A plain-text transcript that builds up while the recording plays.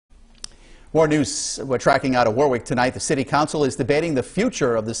More news we're tracking out of Warwick tonight. The City Council is debating the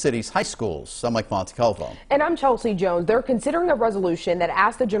future of the city's high schools. I'm Mike Montecalvo. And I'm Chelsea Jones. They're considering a resolution that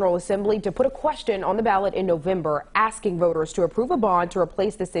asks the General Assembly to put a question on the ballot in November asking voters to approve a bond to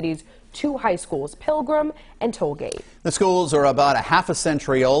replace the city's two high schools, Pilgrim and Tollgate. The schools are about a half a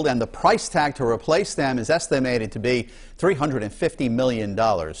century old, and the price tag to replace them is estimated to be $350 million.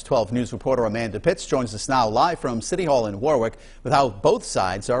 12 News reporter Amanda Pitts joins us now live from City Hall in Warwick with how both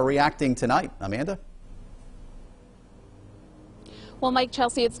sides are reacting tonight. Amanda? Well, Mike,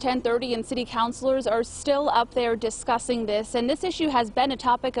 Chelsea, it's 10:30 and city councilors are still up there discussing this. And this issue has been a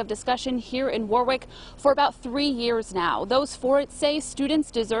topic of discussion here in Warwick for about 3 years now. Those for it say students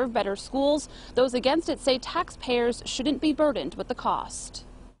deserve better schools. Those against it say taxpayers shouldn't be burdened with the cost.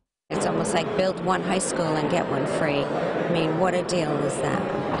 It's almost like build one high school and get one free. I mean, what a deal is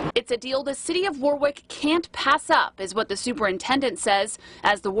that? It's a deal the city of Warwick can't pass up, is what the superintendent says,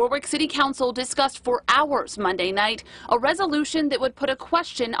 as the Warwick City Council discussed for hours Monday night a resolution that would put a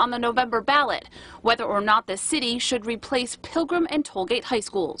question on the November ballot, whether or not the city should replace Pilgrim and Tollgate high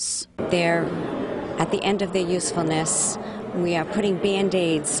schools. They're at the end of their usefulness. We are putting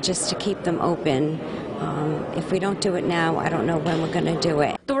Band-Aids just to keep them open. If we don't do it now, I don't know when we're going to do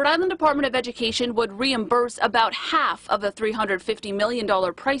it. The Rhode Island Department of Education would reimburse about half of the $350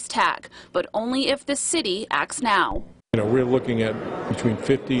 million price tag, but only if the city acts now. You know, we're looking at between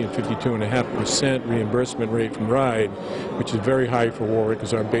 50 and 52.5% reimbursement rate from RIDE, which is very high for Warwick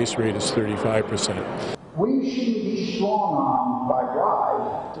because our base rate is 35%. We shouldn't be strong-armed by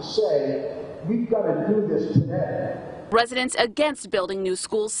RIDE to say, we've got to do this today. Residents against building new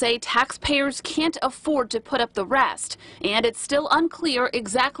schools say taxpayers can't afford to put up the rest, and it's still unclear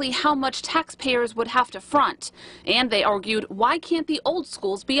exactly how much taxpayers would have to front. And they argued, why can't the old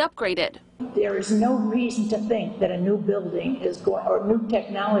schools be upgraded? There is no reason to think that a new building is going, or new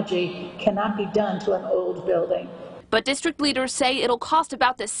technology cannot be done to an old building. But district leaders say it'll cost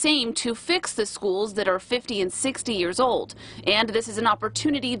about the same to fix the schools that are 50 and 60 years old. And this is an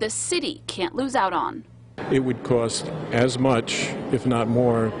opportunity the city can't lose out on. It would cost as much, if not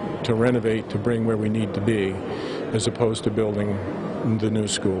more, to renovate to bring where we need to be, as opposed to building the new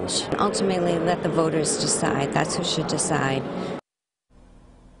schools. Ultimately, let the voters decide. That's who should decide.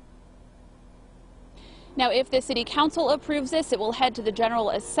 Now, if the City Council approves this, it will head to the General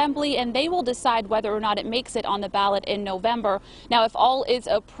Assembly, and they will decide whether or not it makes it on the ballot in November. Now, if all is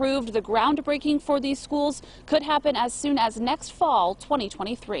approved, the groundbreaking for these schools could happen as soon as next fall,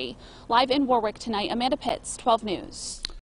 2023. Live in Warwick tonight, Amanda Pitts, 12 News.